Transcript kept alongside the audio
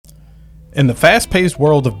In the fast-paced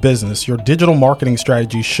world of business, your digital marketing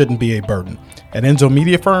strategy shouldn't be a burden. At Enzo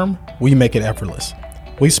Media Firm, we make it effortless.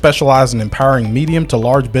 We specialize in empowering medium to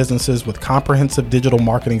large businesses with comprehensive digital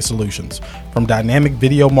marketing solutions, from dynamic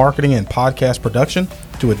video marketing and podcast production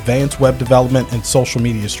to advanced web development and social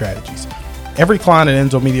media strategies. Every client at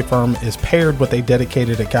Enzo Media Firm is paired with a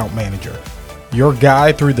dedicated account manager, your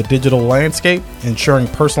guide through the digital landscape, ensuring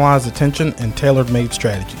personalized attention and tailor-made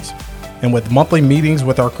strategies. And with monthly meetings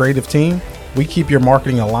with our creative team, we keep your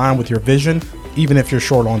marketing aligned with your vision, even if you're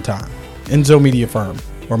short on time. Enzo Media Firm,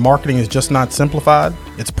 where marketing is just not simplified,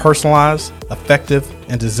 it's personalized, effective,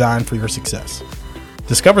 and designed for your success.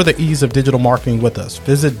 Discover the ease of digital marketing with us.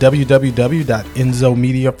 Visit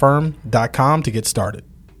www.enzomediafirm.com to get started.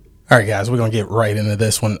 All right, guys, we're going to get right into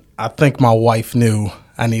this one. I think my wife knew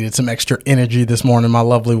I needed some extra energy this morning. My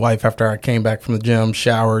lovely wife, after I came back from the gym,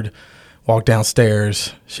 showered, walked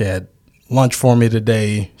downstairs. She had lunch for me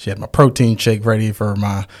today. She had my protein shake ready for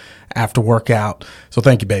my after workout. So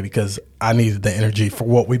thank you, baby, because I needed the energy for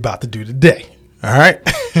what we about to do today. All right.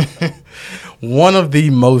 One of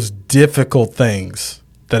the most difficult things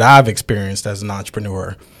that I've experienced as an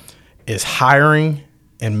entrepreneur is hiring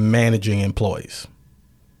and managing employees.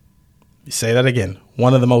 Say that again.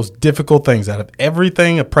 One of the most difficult things out of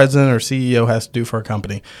everything a president or CEO has to do for a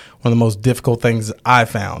company, one of the most difficult things I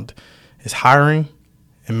found is hiring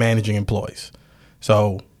and managing employees.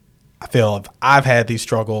 So I feel if I've had these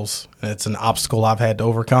struggles and it's an obstacle I've had to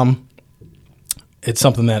overcome, it's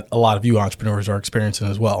something that a lot of you entrepreneurs are experiencing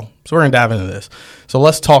as well. So we're going to dive into this. So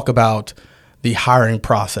let's talk about the hiring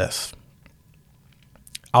process.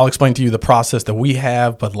 I'll explain to you the process that we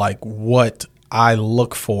have, but like what I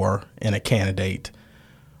look for in a candidate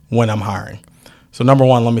when I'm hiring. So number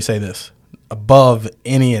one, let me say this. Above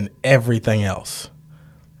any and everything else,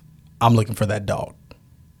 I'm looking for that dog.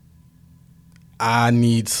 I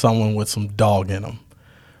need someone with some dog in them,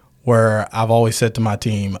 where I've always said to my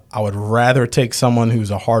team, I would rather take someone who's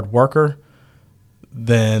a hard worker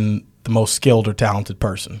than the most skilled or talented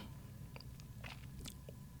person.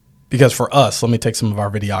 Because for us, let me take some of our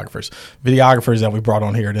videographers that we brought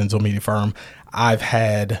on here at Enzo Media Firm.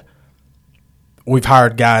 We've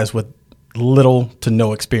hired guys with little to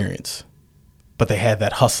no experience, but they had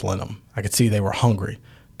that hustle in them. I could see they were hungry.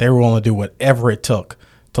 They were willing to do whatever it took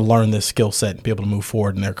to learn this skill set and be able to move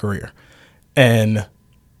forward in their career. And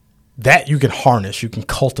that you can harness, you can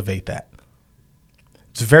cultivate that.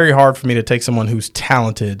 It's very hard for me to take someone who's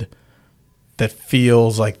talented that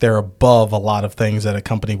feels like they're above a lot of things that a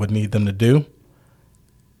company would need them to do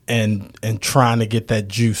and trying to get that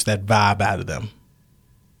juice, that vibe out of them.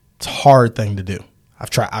 It's a hard thing to do.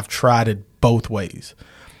 I've tried it both ways.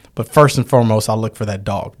 But first and foremost, I look for that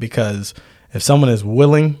dog, because if someone is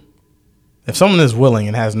willing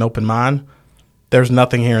and has an open mind, there's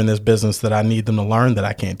nothing here in this business that I need them to learn that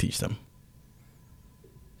I can't teach them,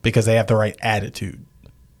 because they have the right attitude.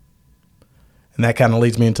 And that kind of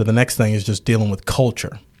leads me into the next thing, is just dealing with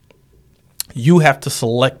culture. You have to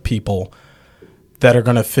select people that are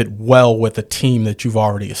going to fit well with a team that you've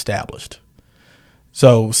already established.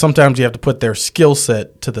 So sometimes you have to put their skill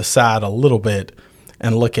set to the side a little bit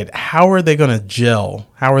and look at how are they going to gel?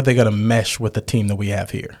 How are they going to mesh with the team that we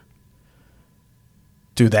have here?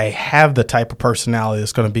 Do they have the type of personality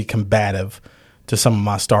that's going to be combative to some of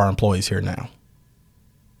my star employees here now?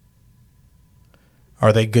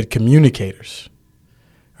 Are they good communicators?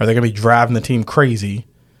 Are they going to be driving the team crazy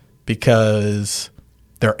because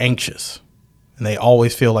they're anxious and they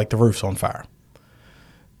always feel like the roof's on fire?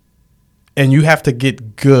 And you have to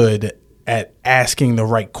get good at asking the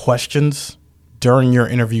right questions during your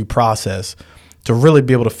interview process to really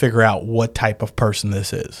be able to figure out what type of person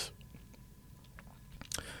this is.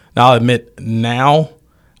 Now, I'll admit, now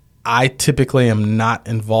I typically am not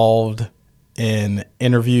involved in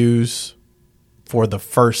interviews for the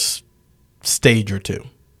first stage or two.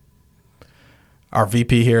 Our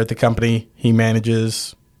VP here at the company, he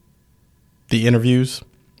manages the interviews.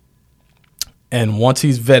 And once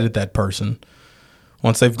he's vetted that person,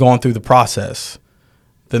 once they've gone through the process,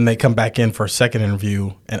 then they come back in for a second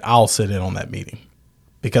interview and I'll sit in on that meeting.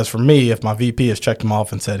 Because for me, if my VP has checked them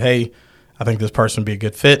off and said, hey, I think this person would be a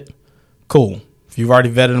good fit, cool. If you've already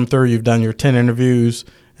vetted them through, you've done your 10 interviews,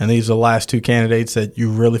 and these are the last two candidates that you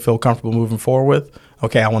really feel comfortable moving forward with,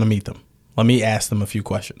 okay, I want to meet them. Let me ask them a few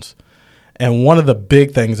questions. And one of the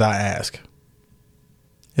big things I ask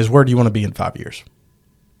is, where do you want to be in 5 years?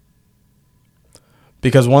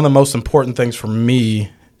 Because one of the most important things for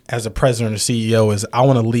me as a president or CEO is I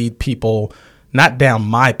want to lead people not down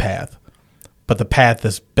my path, but the path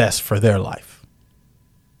that's best for their life.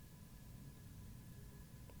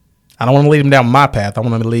 I don't want to lead them down my path. I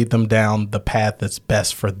want to lead them down the path that's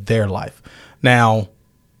best for their life. Now,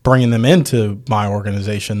 bringing them into my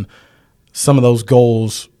organization, some of those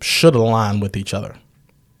goals should align with each other.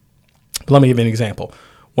 But let me give you an example.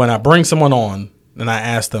 When I bring someone on and I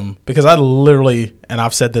ask them, because I literally, and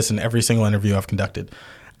I've said this in every single interview I've conducted,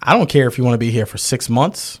 I don't care if you want to be here for 6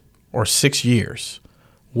 months or 6 years.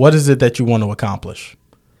 What is it that you want to accomplish?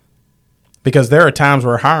 Because there are times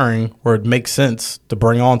where hiring where it makes sense to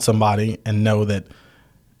bring on somebody and know that,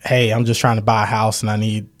 hey, I'm just trying to buy a house and I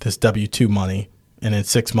need this W-2 money. And in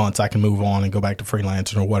 6 months, I can move on and go back to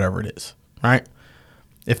freelancing or whatever it is, right?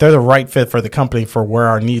 If they're the right fit for the company for where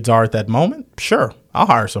our needs are at that moment, sure, I'll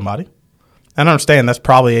hire somebody. And I understand that's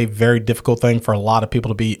probably a very difficult thing for a lot of people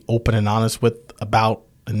to be open and honest with about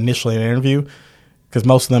initially in an interview, because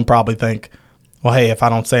most of them probably think, well, hey, if I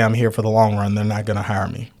don't say I'm here for the long run, they're not going to hire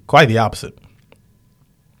me. Quite the opposite.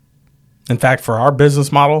 In fact, for our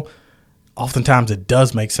business model, oftentimes it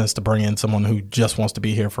does make sense to bring in someone who just wants to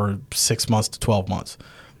be here for 6 months to 12 months.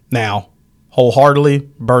 Now, wholeheartedly,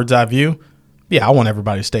 bird's eye view, yeah, I want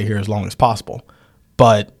everybody to stay here as long as possible.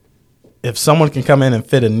 But if someone can come in and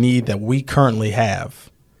fit a need that we currently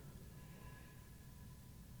have,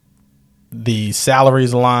 the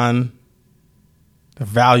salaries align, the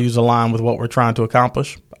values align with what we're trying to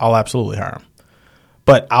accomplish, I'll absolutely hire them.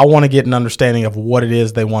 But I want to get an understanding of what it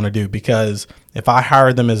is they want to do, because if I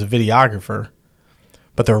hire them as a videographer,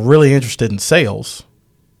 but they're really interested in sales,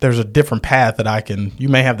 there's a different path that you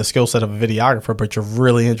may have the skill set of a videographer, but you're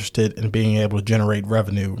really interested in being able to generate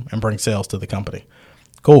revenue and bring sales to the company.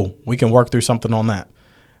 Cool. We can work through something on that.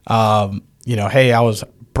 Hey, I was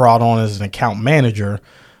brought on as an account manager,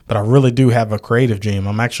 but I really do have a creative gene.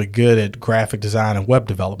 I'm actually good at graphic design and web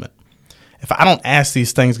development. If I don't ask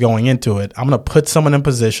these things going into it, I'm going to put someone in a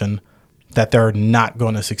position that they're not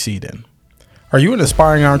going to succeed in. Are you an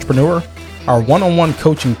aspiring entrepreneur? Our one-on-one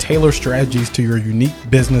coaching tailors strategies to your unique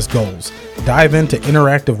business goals. Dive into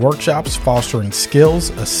interactive workshops fostering skills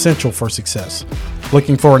essential for success.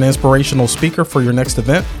 Looking for an inspirational speaker for your next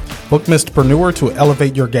event? Book Mrpreneur to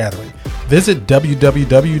elevate your gathering. Visit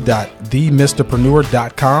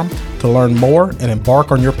www.themrpreneur.com to learn more and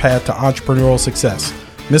embark on your path to entrepreneurial success.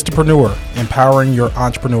 Mrpreneur, empowering your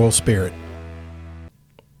entrepreneurial spirit.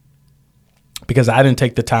 Because I didn't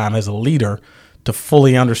take the time as a leader to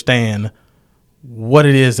fully understand what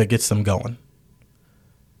it is that gets them going.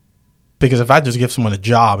 Because if I just give someone a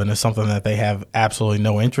job and it's something that they have absolutely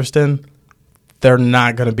no interest in, they're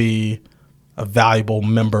not going to be a valuable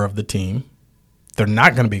member of the team. They're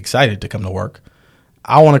not going to be excited to come to work.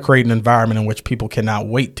 I want to create an environment in which people cannot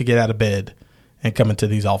wait to get out of bed and come into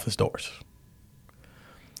these office doors.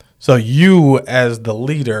 So you, as the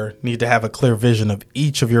leader, need to have a clear vision of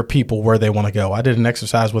each of your people where they want to go. I did an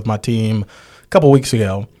exercise with my team a couple weeks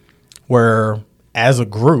ago where, as a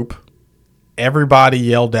group, everybody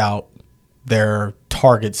yelled out their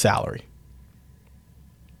target salary.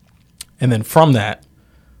 And then from that,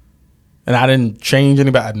 and I didn't change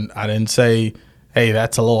anybody. I didn't say, hey,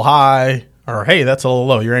 that's a little high, or hey, that's a little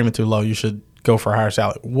low. You're aiming too low. You should go for a higher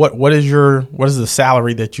salary. What is the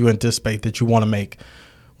salary that you anticipate that you want to make,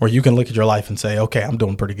 where you can look at your life and say, okay, I'm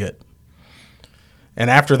doing pretty good. And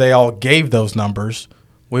after they all gave those numbers,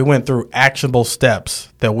 we went through actionable steps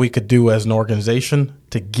that we could do as an organization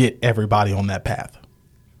to get everybody on that path.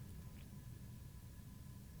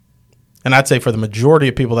 And I'd say for the majority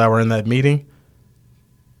of people that were in that meeting,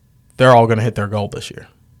 they're all going to hit their goal this year.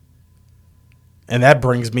 And that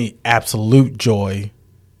brings me absolute joy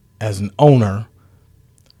as an owner,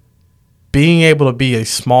 being able to be a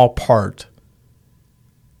small part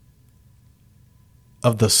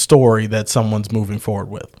of the story that someone's moving forward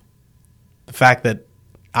with. The fact that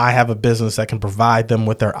I have a business that can provide them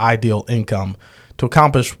with their ideal income to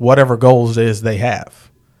accomplish whatever goals it is they have.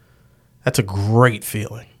 That's a great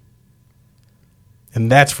feeling. And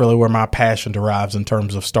that's really where my passion derives in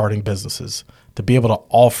terms of starting businesses, to be able to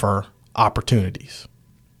offer opportunities.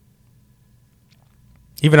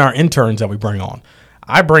 Even our interns that we bring on,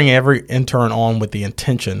 I bring every intern on with the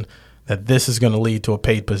intention that this is going to lead to a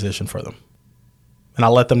paid position for them. And I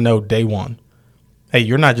let them know day one, hey,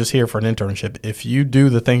 you're not just here for an internship. If you do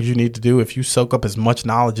the things you need to do, if you soak up as much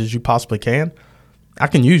knowledge as you possibly can, I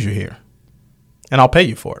can use you here and I'll pay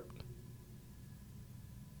you for it.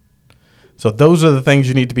 So those are the things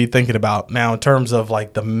you need to be thinking about. Now, in terms of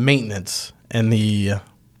like the maintenance and the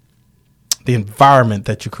environment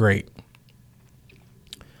that you create,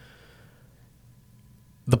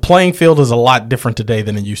 the playing field is a lot different today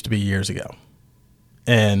than it used to be years ago.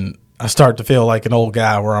 And I start to feel like an old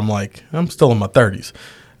guy where I'm like, I'm still in my 30s,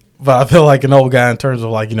 but I feel like an old guy in terms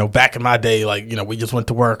of like, back in my day, like, we just went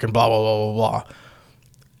to work and blah, blah, blah, blah, blah.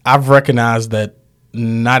 I've recognized that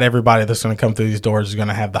not everybody that's going to come through these doors is going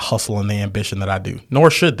to have the hustle and the ambition that I do, nor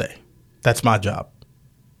should they. That's my job.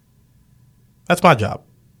 That's my job.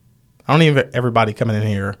 I don't need everybody coming in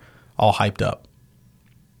here all hyped up.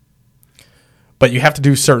 But you have to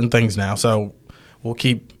do certain things now. So we'll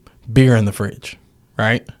keep beer in the fridge,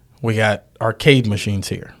 right? We got arcade machines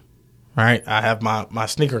here, right? I have my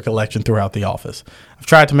sneaker collection throughout the office. I've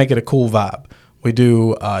tried to make it a cool vibe. We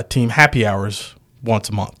do team happy hours once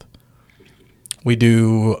a month. We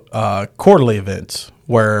do quarterly events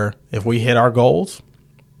where if we hit our goals,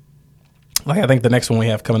 like I think the next one we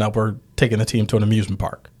have coming up, we're taking the team to an amusement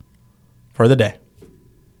park for the day.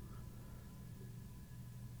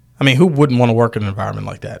 I mean, who wouldn't want to work in an environment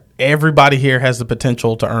like that? Everybody here has the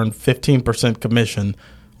potential to earn 15% commission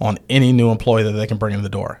on any new employee that they can bring in the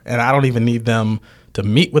door. And I don't even need them to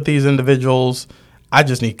meet with these individuals. I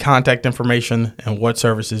just need contact information and what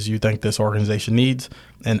services you think this organization needs,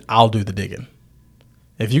 and I'll do the digging.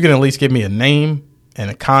 If you can at least give me a name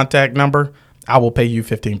and a contact number, I will pay you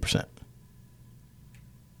 15%.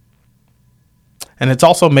 And it's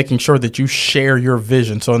also making sure that you share your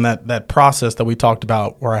vision. So in that process that we talked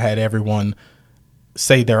about where I had everyone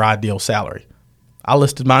say their ideal salary, I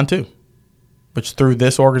listed mine too, which through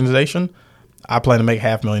this organization, I plan to make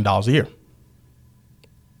 $500,000 a year.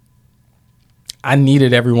 I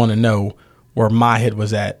needed everyone to know where my head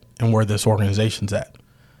was at and where this organization's at.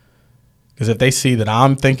 Because if they see that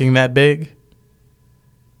I'm thinking that big,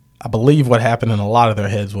 I believe what happened in a lot of their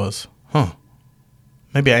heads was,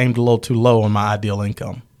 maybe I aimed a little too low on my ideal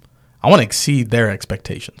income. I want to exceed their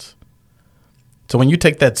expectations. So when you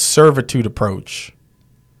take that servitude approach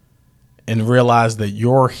and realize that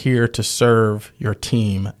you're here to serve your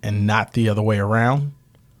team and not the other way around,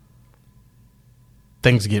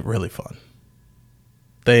 things get really fun.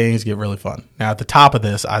 Now, at the top of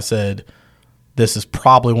this, I said this is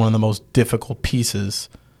probably one of the most difficult pieces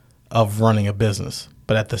of running a business.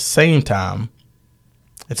 But at the same time,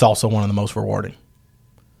 it's also one of the most rewarding.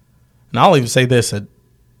 And I'll even say this, that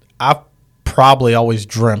I've probably always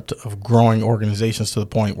dreamt of growing organizations to the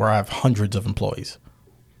point where I have hundreds of employees.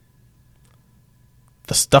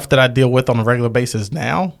 The stuff that I deal with on a regular basis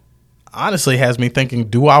now honestly has me thinking,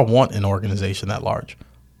 do I want an organization that large?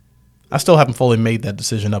 I still haven't fully made that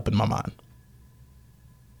decision up in my mind.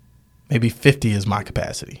 Maybe 50 is my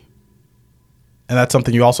capacity. And that's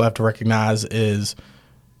something you also have to recognize is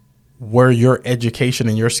where your education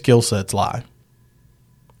and your skill sets lie.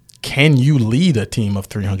 Can you lead a team of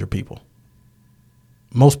 300 people?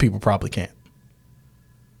 Most people probably can't.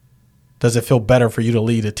 Does it feel better for you to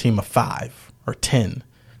lead a team of 5 or 10?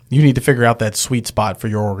 You need to figure out that sweet spot for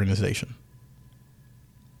your organization.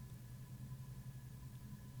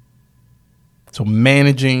 So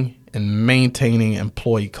managing and maintaining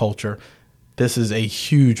employee culture, this is a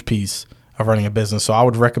huge piece of running a business. So I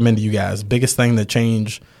would recommend to you guys, the biggest thing that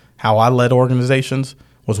changed how I led organizations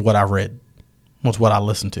was what I read, was what I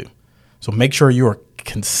listened to. So make sure you are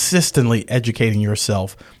consistently educating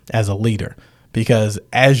yourself as a leader, because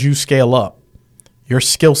as you scale up, your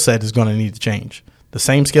skill set is going to need to change. The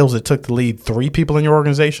same skills it took to lead 3 people in your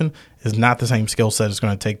organization is not the same skill set it's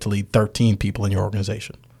going to take to lead 13 people in your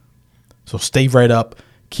organization. So stay right up,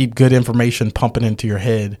 keep good information pumping into your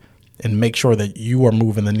head, and make sure that you are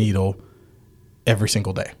moving the needle every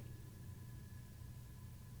single day.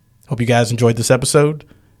 Hope you guys enjoyed this episode,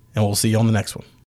 and we'll see you on the next one.